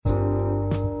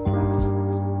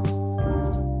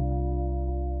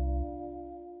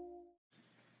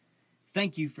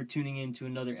Thank you for tuning in to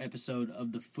another episode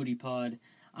of the Footy Pod.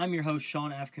 I'm your host,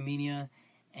 Sean Afkamenia,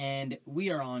 and we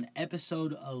are on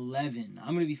episode 11.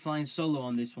 I'm going to be flying solo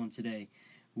on this one today.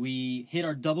 We hit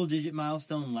our double-digit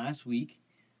milestone last week.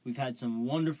 We've had some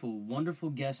wonderful, wonderful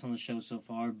guests on the show so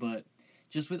far, but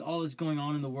just with all that's going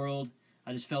on in the world,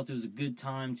 I just felt it was a good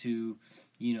time to,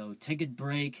 take a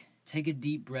break, take a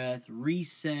deep breath,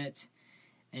 reset,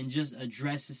 and just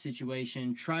address the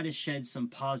situation, try to shed some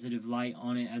positive light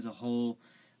on it as a whole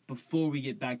before we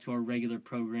get back to our regular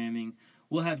programming.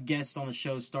 We'll have guests on the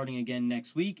show starting again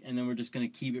next week, and then we're just going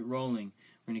to keep it rolling.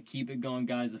 We're going to keep it going,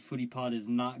 guys. The Footy Pod is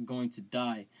not going to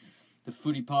die. The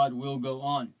Footy Pod will go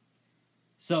on.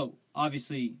 So,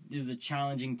 obviously, this is a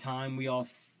challenging time we all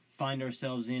find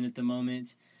ourselves in at the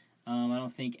moment. I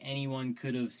don't think anyone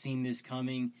could have seen this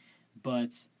coming,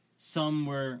 but some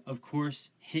were, of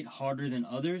course, hit harder than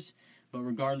others, but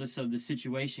regardless of the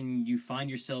situation you find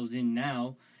yourselves in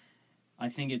now, I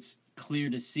think it's clear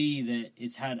to see that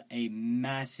it's had a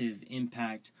massive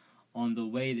impact on the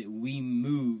way that we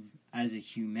move as a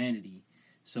humanity.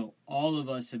 So all of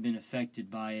us have been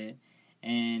affected by it,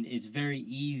 and it's very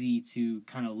easy to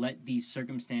kind of let these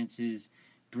circumstances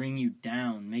bring you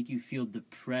down, make you feel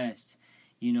depressed,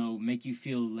 make you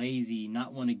feel lazy,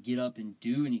 not want to get up and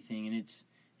do anything, and it's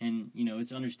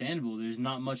understandable. There's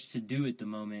not much to do at the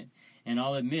moment. And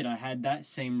I'll admit, I had that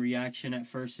same reaction at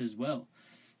first as well.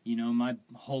 My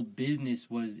whole business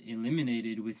was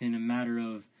eliminated within a matter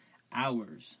of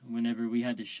hours whenever we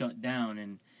had to shut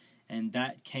down. And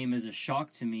that came as a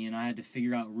shock to me, and I had to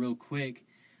figure out real quick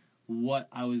what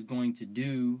I was going to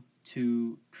do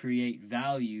to create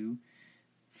value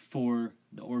for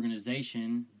the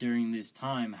organization during this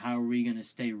time. How are we going to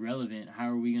stay relevant? How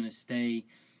are we going to stay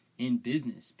in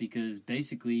business? Because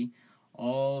basically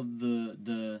all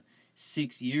the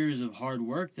 6 years of hard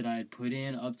work that I had put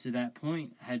in up to that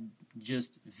point had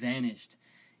just vanished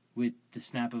with the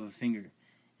snap of a finger.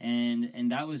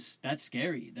 And that's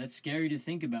scary. That's scary to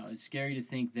think about. It's scary to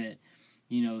think that,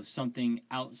 something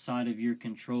outside of your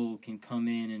control can come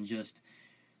in and just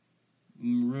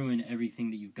ruin everything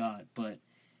that you've got. But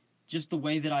just the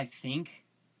way that I think,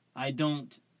 I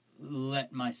don't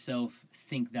let myself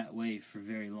think that way for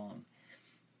very long.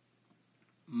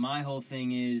 My whole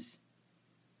thing is,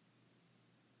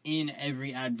 in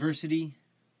every adversity,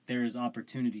 there is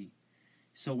opportunity.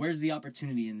 So where's the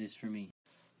opportunity in this for me?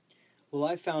 Well,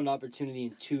 I found opportunity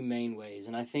in two main ways,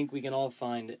 and I think we can all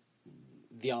find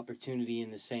the opportunity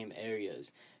in the same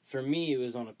areas. For me, it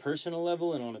was on a personal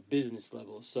level and on a business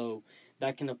level. So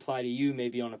that can apply to you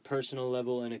maybe on a personal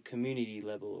level and a community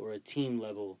level or a team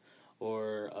level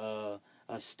or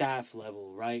a staff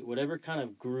level, right? Whatever kind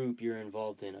of group you're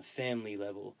involved in, a family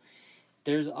level.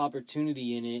 There's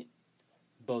opportunity in it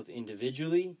both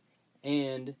individually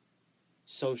and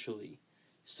socially.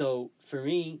 So for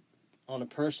me, on a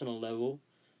personal level,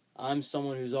 I'm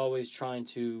someone who's always trying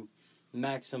to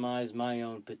maximize my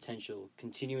own potential,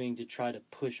 continuing to try to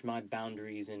push my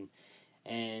boundaries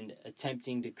and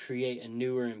attempting to create a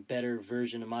newer and better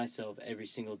version of myself every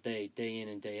single day, day in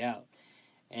and day out.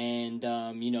 And,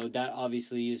 that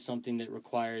obviously is something that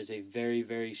requires a very,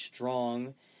 very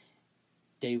strong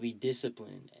daily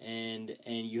discipline. And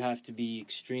you have to be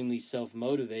extremely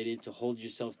self-motivated to hold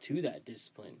yourself to that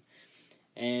discipline.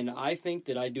 And I think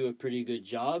that I do a pretty good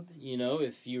job.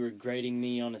 If you were grading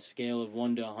me on a scale of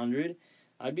 1 to 100,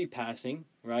 I'd be passing,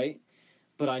 right?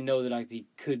 But I know that I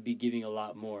could be giving a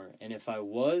lot more. And if I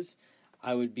was,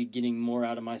 I would be getting more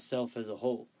out of myself as a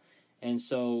whole. And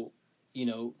so,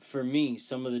 for me,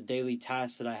 some of the daily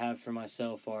tasks that I have for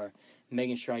myself are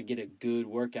making sure I get a good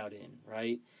workout in,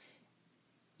 right?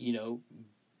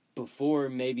 Before,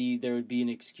 maybe there would be an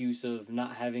excuse of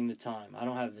not having the time. I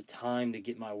don't have the time to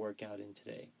get my workout in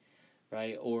today,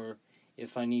 right? Or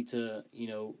if I need to,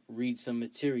 read some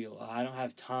material, I don't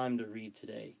have time to read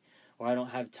today. Or I don't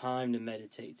have time to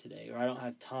meditate today. Or I don't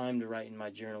have time to write in my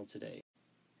journal today.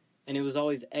 And it was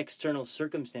always external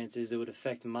circumstances that would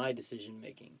affect my decision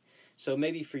making. So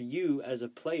maybe for you as a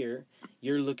player,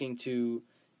 you're looking to,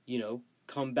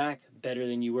 come back better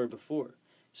than you were before.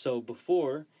 So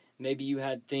before, maybe you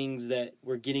had things that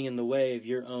were getting in the way of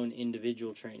your own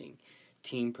individual training,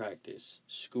 team practice,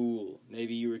 school.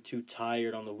 Maybe you were too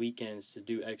tired on the weekends to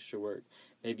do extra work.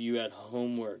 Maybe you had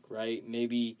homework, right?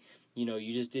 Maybe,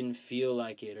 you just didn't feel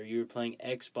like it, or you were playing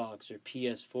Xbox or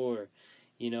PS4,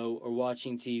 or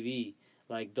watching TV.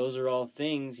 Like, those are all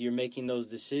things, you're making those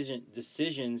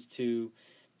decisions to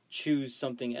choose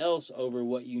something else over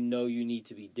what you need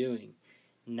to be doing.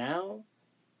 Now,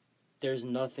 there's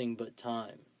nothing but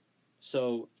time.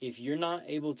 So if you're not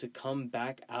able to come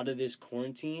back out of this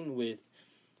quarantine with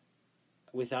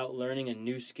without learning a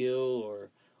new skill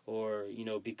or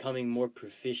becoming more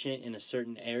proficient in a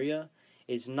certain area,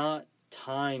 it's not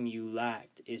time you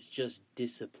lacked. It's just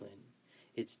discipline.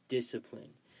 It's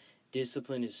discipline.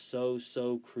 Discipline is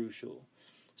so crucial.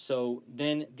 So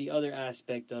then the other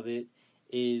aspect of it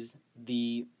is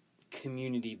the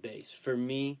community base. For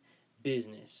me,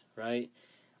 business, right?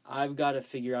 I've got to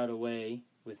figure out a way,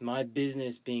 with my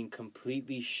business being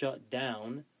completely shut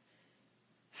down,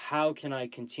 how can I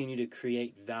continue to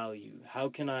create value? How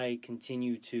can I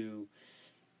continue to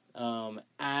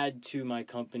add to my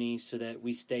company so that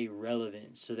we stay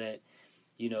relevant, so that,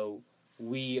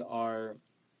 we are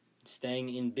staying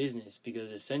in business?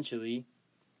 Because essentially,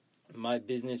 my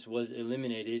business was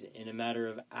eliminated in a matter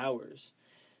of hours.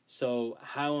 So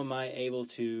how am I able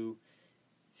to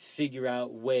figure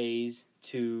out ways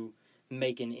to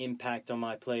make an impact on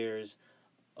my players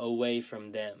away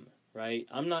from them, right?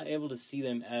 I'm not able to see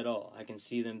them at all. I can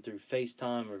see them through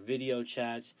FaceTime or video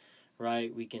chats,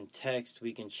 right? We can text,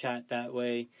 we can chat that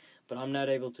way, but I'm not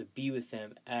able to be with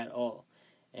them at all.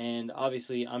 And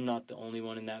obviously, I'm not the only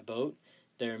one in that boat.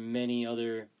 There are many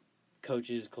other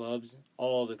coaches, clubs.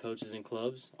 All the coaches and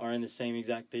clubs are in the same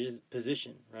exact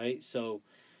position, right? So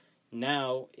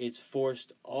now it's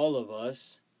forced all of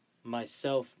us,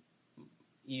 myself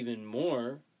even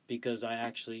more, because I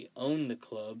actually own the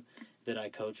club that I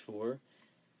coach for.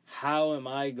 How am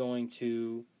I going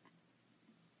to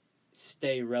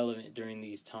stay relevant during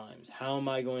these times? How am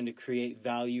I going to create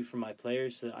value for my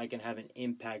players so that I can have an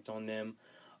impact on them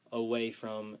away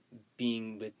from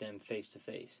being with them face to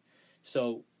face?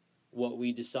 So what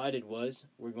we decided was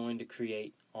we're going to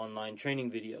create online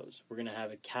training videos. We're going to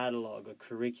have a catalog, a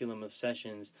curriculum of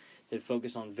sessions that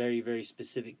focus on very, very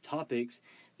specific topics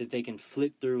that they can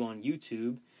flip through on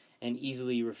YouTube and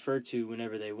easily refer to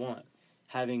whenever they want.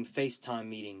 Having FaceTime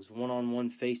meetings,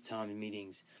 one-on-one FaceTime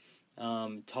meetings,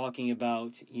 talking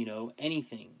about,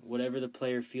 anything, whatever the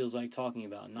player feels like talking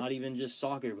about. Not even just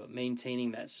soccer, but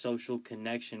maintaining that social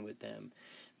connection with them,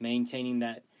 maintaining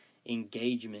that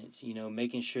engagement,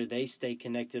 making sure they stay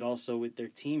connected also with their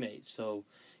teammates. So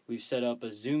we've set up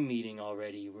a Zoom meeting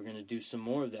already. We're going to do some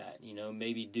more of that,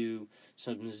 maybe do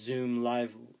some Zoom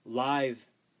live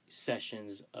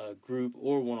sessions, group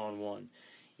or one-on-one,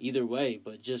 either way,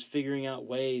 but just figuring out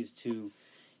ways to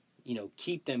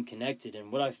keep them connected.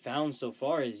 And what I've found so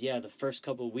far is, the first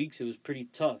couple of weeks it was pretty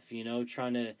tough,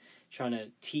 trying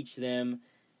to teach them,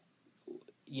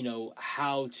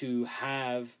 how to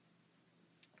have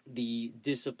the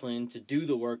discipline to do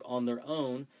the work on their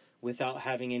own without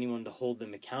having anyone to hold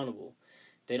them accountable.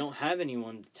 They don't have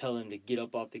anyone to tell them to get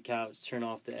up off the couch, turn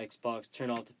off the Xbox, turn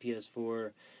off the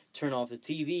PS4, turn off the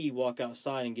TV, walk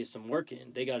outside and get some work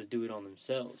in. They got to do it on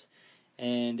themselves.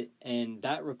 And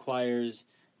that requires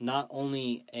not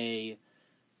only a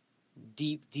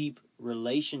deep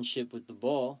relationship with the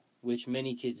ball, which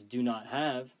many kids do not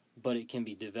have, but it can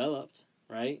be developed,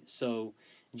 right? So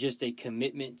just a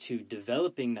commitment to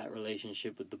developing that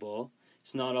relationship with the ball.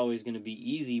 It's not always going to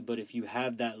be easy, but if you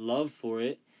have that love for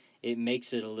it, it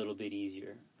makes it a little bit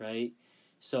easier, right?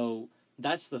 So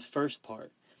that's the first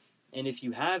part. And if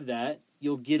you have that,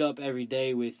 you'll get up every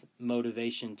day with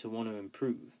motivation to want to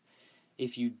improve.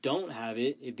 If you don't have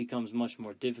it, it becomes much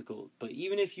more difficult. But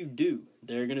even if you do,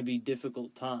 there are going to be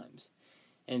difficult times.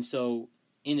 And so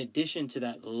in addition to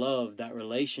that love, that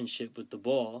relationship with the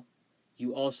ball,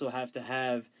 you also have to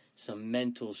have some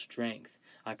mental strength.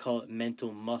 I call it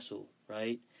mental muscle,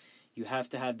 right? You have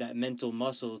to have that mental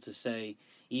muscle to say,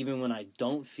 even when I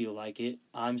don't feel like it,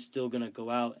 I'm still going to go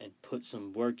out and put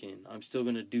some work in. I'm still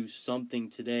going to do something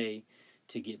today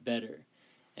to get better.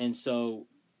 And so,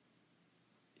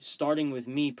 starting with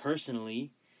me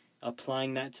personally,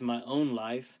 applying that to my own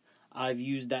life, I've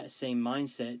used that same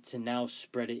mindset to now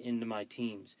spread it into my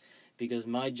teams. Because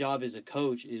my job as a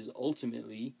coach is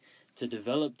ultimately to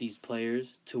develop these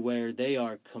players to where they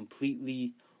are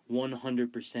completely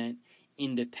 100%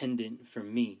 independent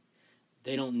from me.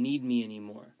 They don't need me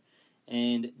anymore.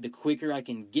 And the quicker I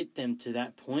can get them to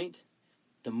that point,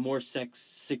 the more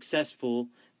successful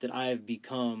that I have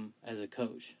become as a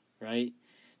coach, right?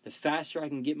 The faster I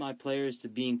can get my players to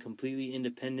being completely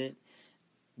independent,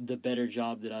 the better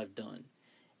job that I've done.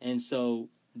 And so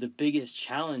the biggest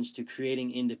challenge to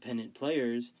creating independent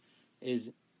players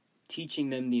is teaching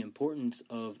them the importance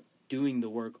of doing the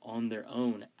work on their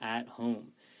own at home.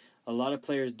 A lot of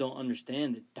players don't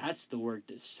understand that that's the work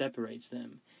that separates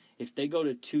them. If they go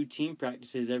to 2 team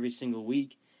practices every single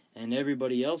week and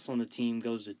everybody else on the team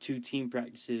goes to 2 team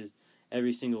practices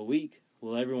every single week,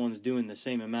 well, everyone's doing the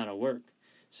same amount of work.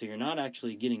 So you're not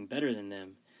actually getting better than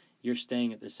them. You're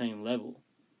staying at the same level.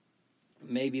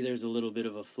 Maybe there's a little bit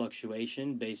of a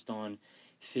fluctuation based on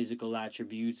physical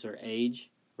attributes or age,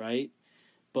 right?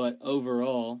 But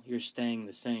overall, you're staying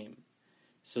the same.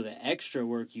 So the extra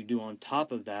work you do on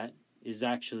top of that is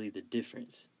actually the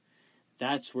difference.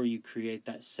 That's where you create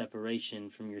that separation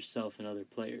from yourself and other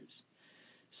players.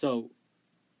 So,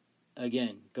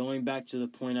 again, going back to the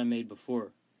point I made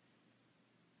before,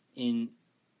 in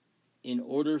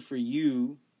order for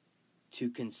you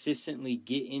to consistently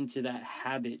get into that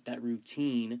habit, that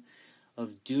routine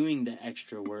of doing the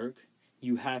extra work,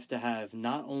 you have to have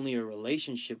not only a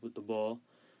relationship with the ball,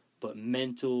 but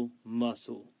mental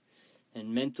muscle.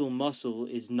 And mental muscle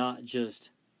is not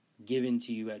just given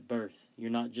to you at birth. You're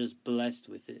not just blessed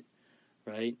with it,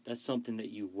 right? That's something that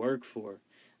you work for.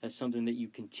 That's something that you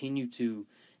continue to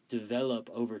develop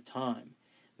over time.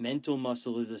 Mental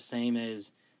muscle is the same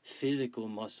as physical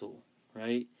muscle,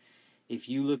 right? If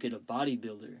you look at a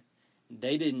bodybuilder,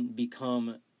 they didn't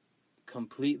become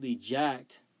completely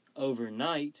jacked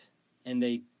overnight, and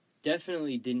they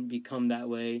definitely didn't become that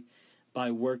way by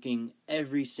working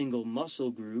every single muscle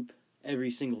group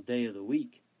every single day of the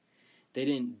week. They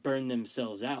didn't burn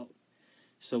themselves out.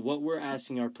 So what we're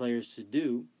asking our players to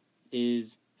do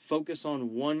is focus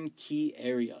on one key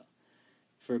area.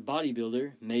 For a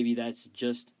bodybuilder, maybe that's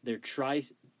just their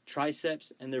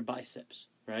triceps and their biceps,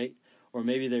 right? Or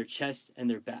maybe their chest and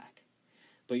their back.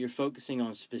 But you're focusing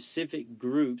on specific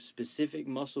groups, specific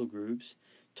muscle groups,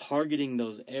 targeting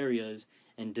those areas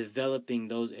and developing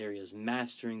those areas,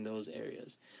 mastering those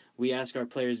areas. We ask our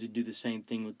players to do the same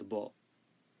thing with the ball.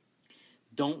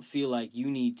 Don't feel like you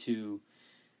need to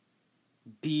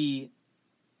be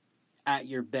at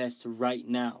your best right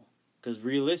now. Because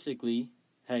realistically,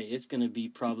 hey, it's going to be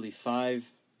probably 4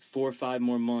 or 5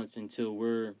 more months until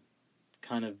we're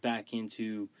kind of back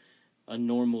into a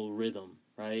normal rhythm,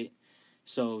 right?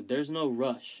 So there's no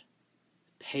rush.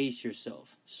 Pace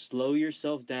yourself. Slow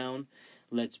yourself down.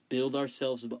 Let's build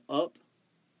ourselves up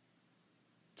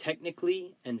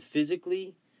technically and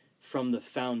physically from the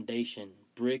foundation,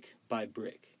 brick by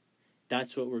brick.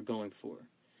 That's what we're going for.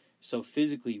 So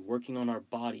physically, working on our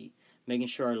body, making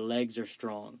sure our legs are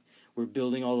strong. We're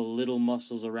building all the little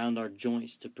muscles around our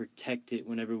joints to protect it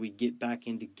whenever we get back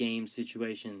into game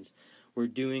situations. We're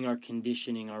doing our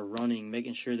conditioning, our running,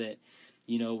 making sure that,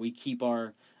 we keep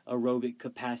our aerobic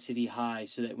capacity high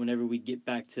so that whenever we get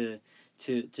back to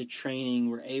training,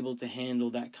 we're able to handle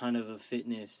that kind of a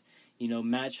fitness.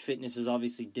 Match fitness is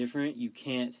obviously different. You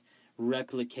can't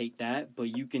replicate that,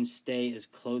 but you can stay as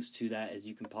close to that as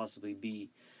you can possibly be.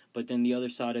 But then the other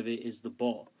side of it is the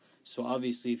ball. So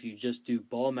obviously if you just do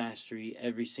ball mastery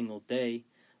every single day,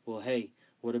 well, hey,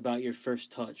 what about your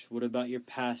first touch? What about your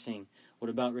passing? What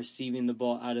about receiving the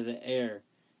ball out of the air?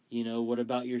 What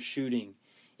about your shooting?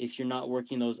 If you're not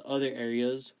working those other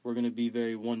areas, we're going to be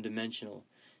very one-dimensional.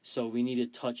 So we need to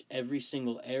touch every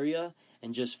single area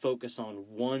and just focus on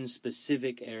one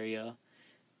specific area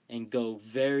and go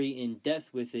very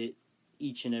in-depth with it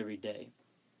each and every day.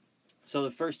 So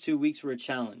the first 2 weeks were a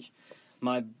challenge.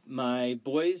 My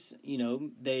boys,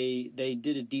 they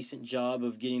did a decent job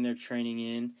of getting their training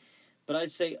in, but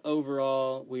I'd say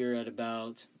overall we were at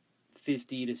about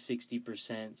 50 to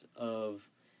 60% of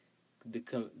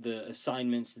the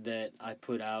assignments that I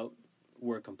put out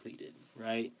were completed,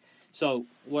 right? So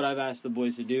what I've asked the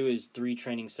boys to do is 3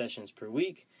 training sessions per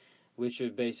week, which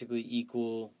would basically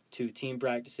equal 2 team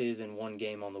practices and 1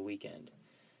 game on the weekend.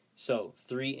 So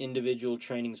 3 individual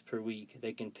trainings per week.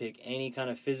 They can pick any kind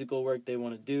of physical work they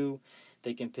want to do.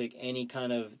 They can pick any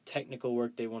kind of technical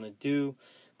work they want to do,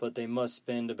 but they must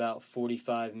spend about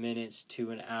 45 minutes to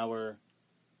an hour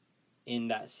in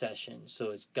that session. So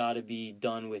it's got to be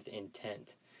done with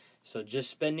intent. So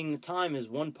just spending the time is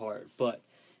one part, but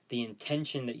the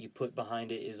intention that you put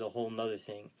behind it is a whole nother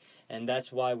thing. And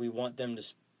that's why we want them to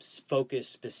focus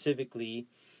specifically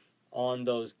on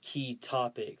those key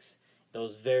topics,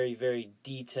 those very, very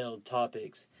detailed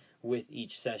topics with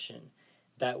each session.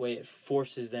 That way it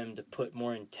forces them to put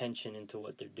more intention into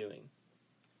what they're doing.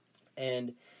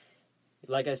 And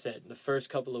like I said, the first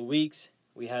couple of weeks,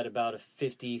 we had about a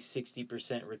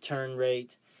 50-60% return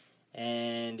rate.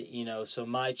 And, so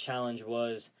my challenge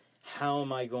was, how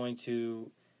am I going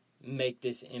to make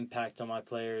this impact on my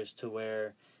players to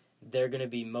where they're going to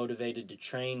be motivated to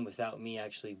train without me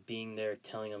actually being there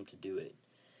telling them to do it?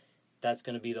 That's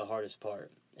going to be the hardest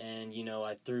part. And,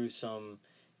 I threw some,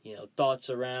 thoughts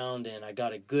around, and I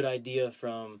got a good idea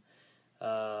from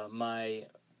my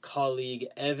colleague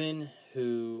Evan,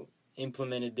 who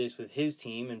implemented this with his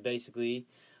team. And basically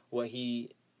what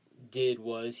he did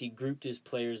was he grouped his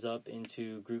players up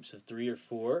into groups of 3 or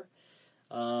 4.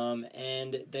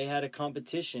 And they had a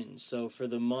competition. So for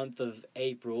the month of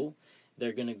April,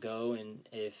 they're going to go, and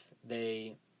if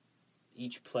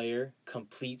each player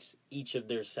completes each of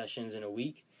their sessions in a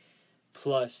week,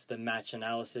 plus the match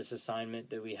analysis assignment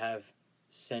that we have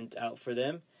sent out for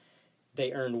them,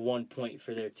 they earn 1 point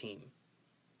for their team.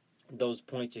 Those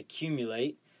points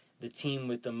accumulate. The team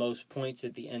with the most points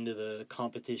at the end of the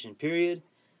competition period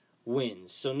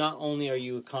wins. So not only are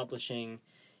you accomplishing,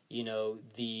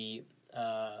 the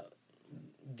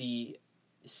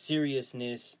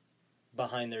seriousness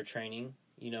behind their training,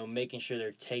 making sure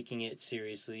they're taking it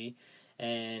seriously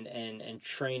and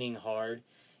training hard,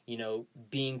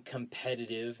 being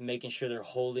competitive, making sure they're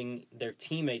holding their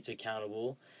teammates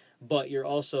accountable, but you're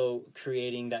also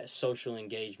creating that social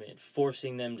engagement,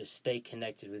 forcing them to stay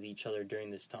connected with each other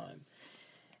during this time.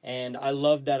 And I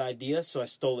loved that idea, so I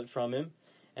stole it from him,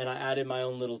 and I added my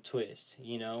own little twist.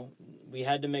 We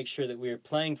had to make sure that we were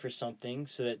playing for something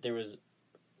so that there was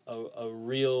a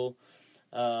real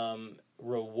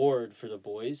reward for the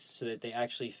boys, so that they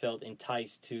actually felt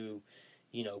enticed to,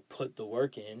 put the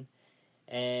work in.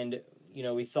 And,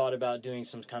 we thought about doing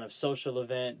some kind of social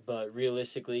event, but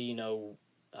realistically,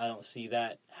 I don't see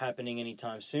that happening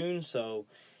anytime soon, so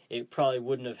it probably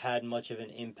wouldn't have had much of an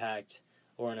impact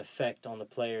or an effect on the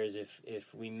players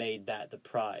if we made that the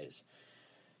prize.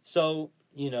 So,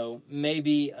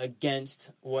 maybe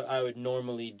against what I would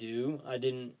normally do,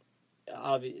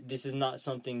 this is not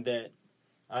something that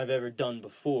I've ever done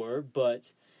before,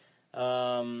 but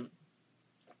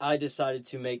I decided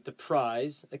to make the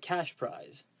prize a cash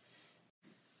prize.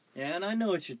 Yeah, and I know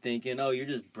what you're thinking. Oh, you're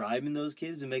just bribing those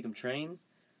kids to make them train?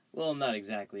 Well, not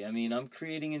exactly. I mean, I'm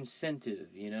creating incentive,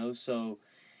 so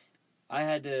I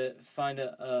had to find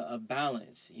a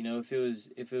balance. If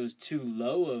it was too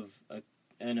low of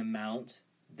an amount,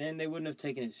 then they wouldn't have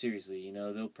taken it seriously.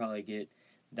 They'll probably get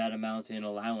that amount in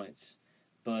allowance.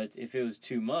 But if it was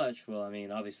too much, well, I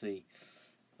mean, obviously,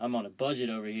 I'm on a budget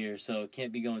over here, so it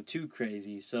can't be going too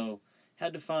crazy. So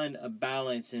had to find a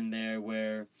balance in there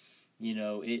where,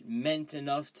 it meant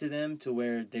enough to them to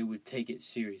where they would take it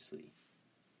seriously.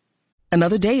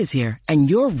 Another day is here, and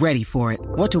you're ready for it.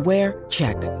 What to wear?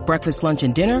 Check. Breakfast, lunch,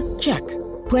 and dinner? Check.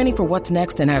 Planning for what's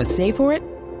next and how to save for it?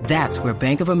 That's where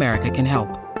Bank of America can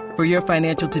help. For your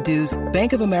financial to-dos,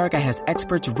 Bank of America has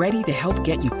experts ready to help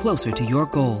get you closer to your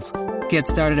goals. Get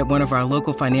started at one of our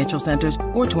local financial centers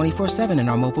or 24/7 in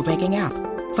our mobile banking app.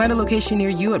 Find a location near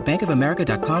you at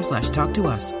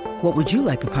bankofamerica.com/talktous. What would you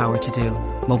like the power to do?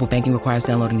 Mobile banking requires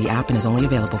downloading the app and is only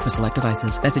available for select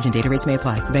devices. Message and data rates may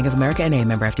apply. Bank of America NA,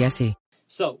 member FDIC.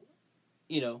 So,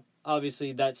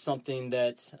 obviously that's something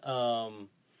that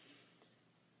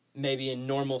maybe in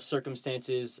normal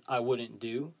circumstances I wouldn't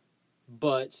do.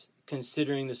 But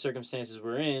considering the circumstances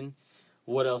we're in,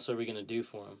 what else are we going to do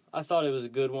for them? I thought it was a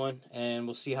good one, and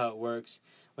we'll see how it works.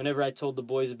 Whenever I told the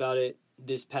boys about it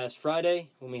this past Friday,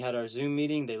 when we had our Zoom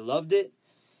meeting, they loved it.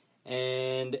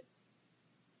 And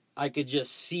I could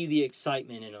just see the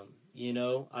excitement in them.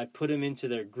 I put them into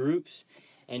their groups,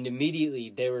 and immediately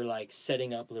they were like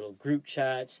setting up little group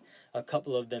chats. A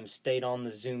couple of them stayed on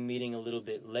the Zoom meeting a little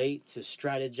bit late to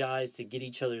strategize, to get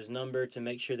each other's number, to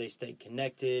make sure they stayed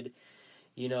connected,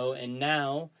 and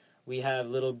now we have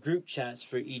little group chats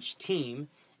for each team,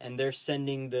 and they're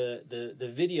sending the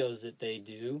videos that they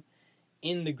do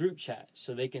in the group chat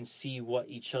so they can see what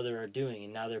each other are doing,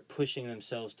 and now they're pushing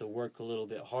themselves to work a little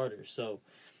bit harder. So,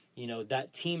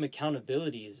 that team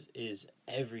accountability is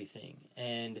everything,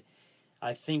 and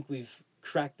I think we've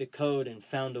cracked the code and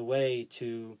found a way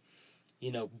to,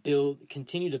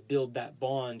 continue to build that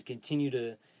bond, continue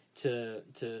to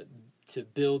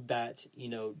build that,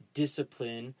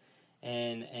 discipline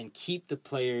and keep the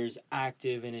players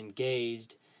active and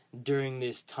engaged during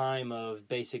this time of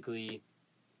basically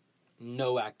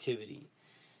no activity.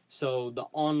 So the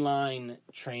online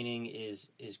training is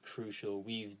crucial.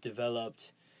 We've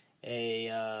developed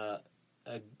a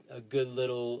good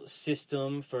little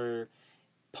system for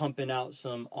pumping out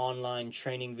some online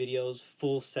training videos,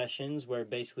 full sessions where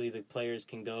basically the players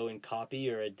can go and copy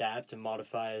or adapt and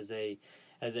modify as they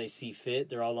see fit.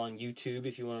 They're all on YouTube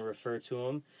if you want to refer to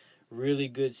them. Really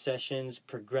good sessions,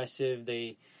 progressive.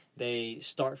 They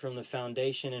start from the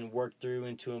foundation and work through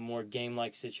into a more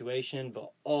game-like situation,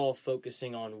 but all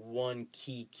focusing on one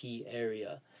key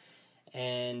area.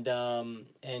 And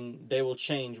they will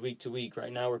change week to week.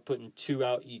 Right now we're putting 2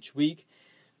 out each week.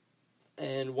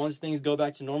 And once things go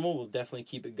back to normal, we'll definitely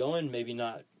keep it going. Maybe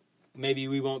not. Maybe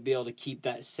we won't be able to keep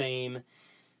that same,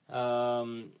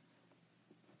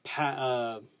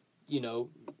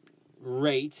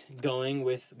 rate going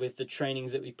with the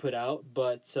trainings that we put out.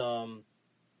 But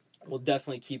we'll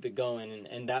definitely keep it going.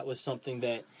 And that was something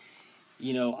that,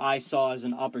 I saw as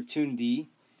an opportunity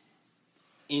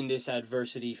in this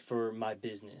adversity for my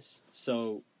business.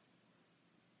 So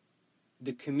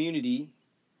the community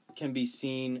can be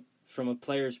seen from a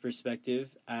player's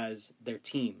perspective as their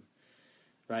team,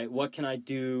 right? What can I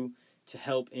do to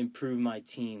help improve my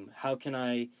team? How can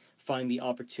I find the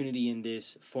opportunity in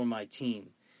this for my team?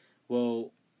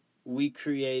 Well, we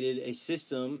created a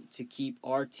system to keep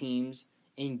our teams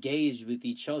engaged with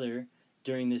each other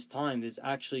during this time that's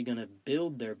actually going to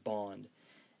build their bond.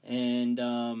 And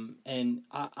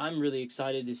I'm really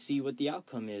excited to see what the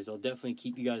outcome is. I'll definitely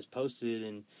keep you guys posted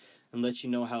and let you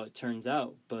know how it turns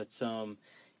out. But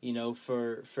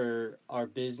for our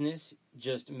business,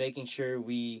 just making sure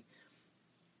we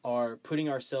are putting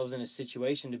ourselves in a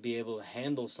situation to be able to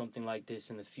handle something like this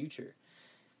in the future.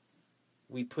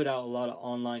 We put out a lot of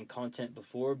online content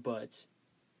before, but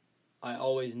I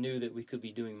always knew that we could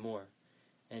be doing more.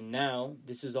 And now,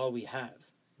 this is all we have.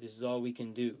 This is all we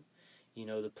can do.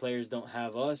 The players don't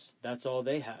have us. That's all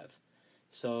they have.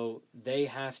 So they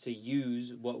have to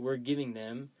use what we're giving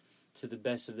them to the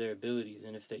best of their abilities.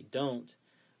 And if they don't,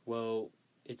 well,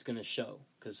 it's going to show.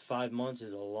 Because 5 months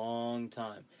is a long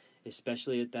time,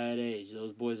 especially at that age.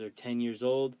 Those boys are 10 years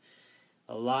old.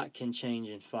 A lot can change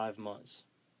in 5 months.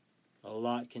 A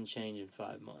lot can change in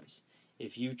 5 months.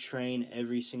 If you train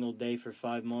every single day for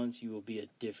 5 months, you will be a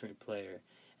different player.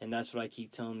 And that's what I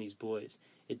keep telling these boys.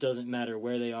 It doesn't matter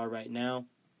where they are right now.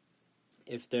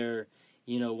 If they're,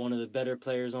 one of the better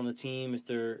players on the team, if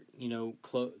they're,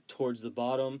 towards the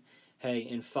bottom, hey,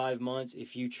 in 5 months,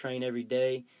 if you train every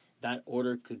day, that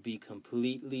order could be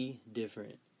completely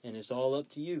different. And it's all up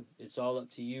to you. It's all up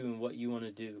to you and what you want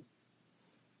to do.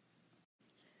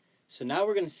 So now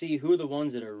we're going to see who are the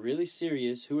ones that are really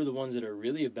serious, who are the ones that are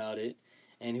really about it,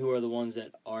 and who are the ones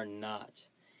that are not.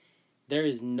 There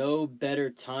is no better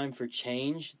time for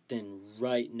change than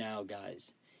right now,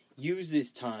 guys. Use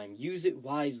this time. Use it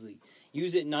wisely.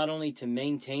 Use it not only to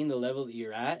maintain the level that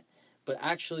you're at, but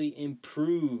actually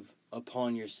improve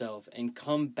upon yourself and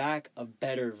come back a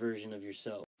better version of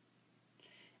yourself.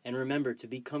 And remember, to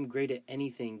become great at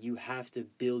anything, you have to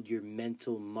build your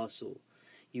mental muscle.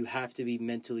 You have to be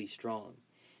mentally strong.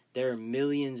 There are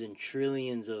millions and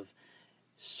trillions of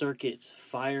circuits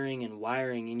firing and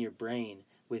wiring in your brain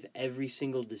with every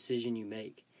single decision you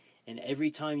make. And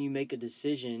every time you make a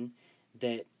decision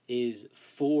that is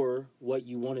for what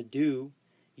you want to do,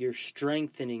 you're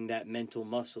strengthening that mental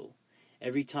muscle.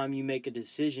 Every time you make a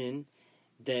decision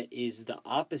that is the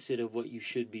opposite of what you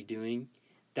should be doing,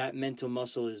 that mental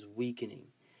muscle is weakening.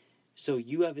 So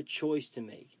you have a choice to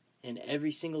make. And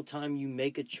every single time you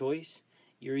make a choice,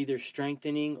 you're either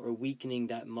strengthening or weakening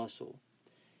that muscle.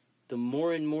 The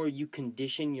more and more you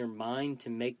condition your mind to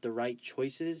make the right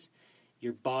choices,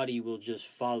 your body will just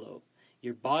follow.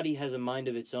 Your body has a mind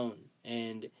of its own,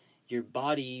 and your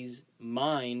body's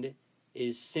mind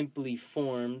is simply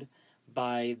formed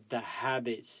by the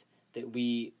habits that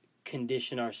we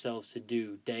condition ourselves to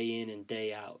do day in and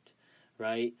day out,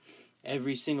 right?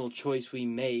 Every single choice we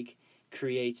make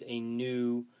creates a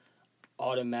new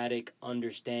automatic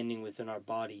understanding within our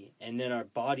body, and then our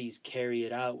bodies carry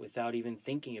it out without even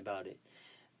thinking about it.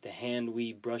 The hand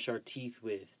we brush our teeth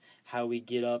with, how we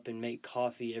get up and make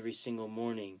coffee every single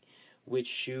morning, which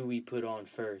shoe we put on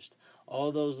first.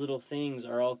 All those little things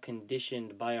are all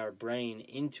conditioned by our brain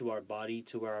into our body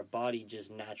to where our body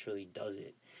just naturally does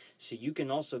it. So you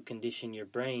can also condition your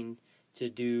brain to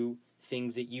do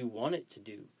things that you want it to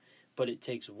do. But it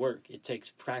takes work. It takes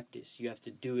practice. You have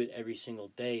to do it every single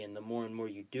day. And the more and more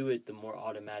you do it, the more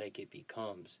automatic it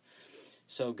becomes.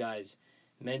 So guys,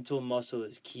 mental muscle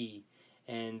is key.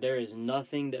 And there is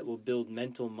nothing that will build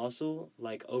mental muscle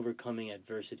like overcoming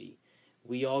adversity.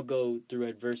 We all go through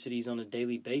adversities on a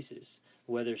daily basis,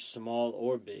 whether small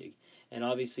or big. And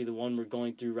obviously the one we're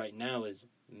going through right now is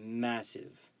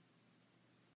massive.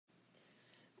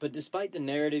 But despite the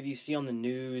narrative you see on the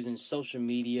news and social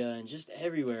media and just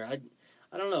everywhere,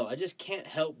 I don't know, I just can't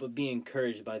help but be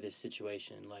encouraged by this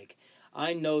situation. Like,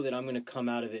 I know that I'm going to come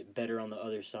out of it better on the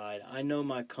other side. I know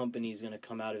my company is going to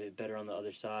come out of it better on the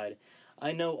other side.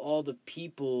 I know all the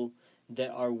people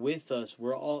that are with us,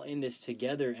 we're all in this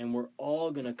together, and we're all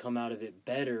going to come out of it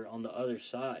better on the other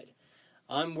side.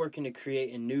 I'm working to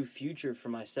create a new future for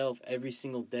myself every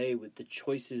single day with the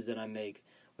choices that I make,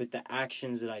 with the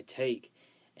actions that I take.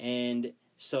 And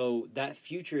so that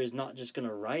future is not just going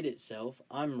to write itself.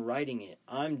 I'm writing it.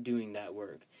 I'm doing that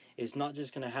work. It's not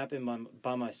just going to happen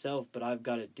by myself, but I've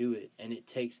got to do it. And it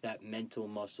takes that mental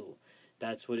muscle.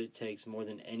 That's what it takes more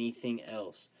than anything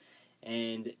else.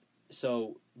 And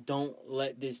so don't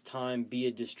let this time be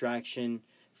a distraction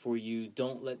for you.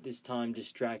 Don't let this time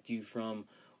distract you from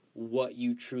what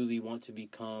you truly want to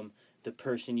become, the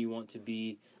person you want to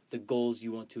be, the goals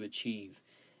you want to achieve.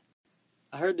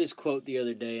 I heard this quote the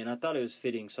other day, and I thought it was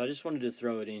fitting, so I just wanted to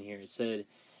throw it in here. It said,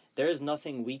 "There is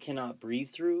nothing we cannot breathe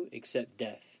through except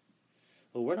death."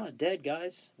 Well, we're not dead,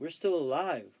 guys. We're still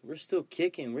alive. We're still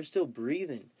kicking. We're still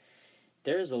breathing.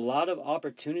 There is a lot of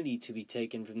opportunity to be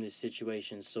taken from this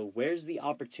situation. So where's the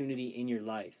opportunity in your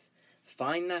life?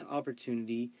 Find that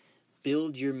opportunity,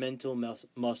 build your mental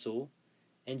muscle,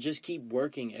 and just keep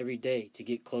working every day to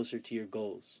get closer to your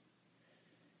goals.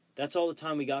 That's all the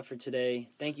time we got for today.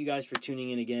 Thank you guys for tuning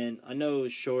in again. I know it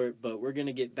was short, but we're going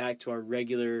to get back to our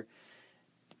regular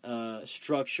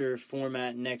structure,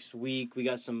 format next week. We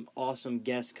got some awesome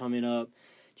guests coming up.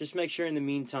 Just make sure in the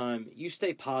meantime, you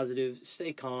stay positive,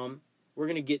 stay calm. We're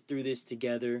going to get through this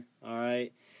together, all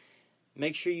right?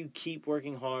 Make sure you keep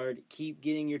working hard, keep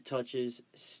getting your touches,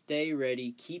 stay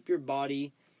ready, keep your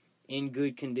body in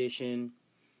good condition,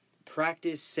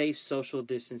 practice safe social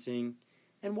distancing,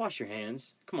 and wash your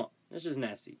hands. Come on, that's just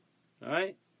nasty, all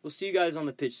right? We'll see you guys on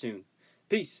the pitch soon.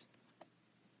 Peace.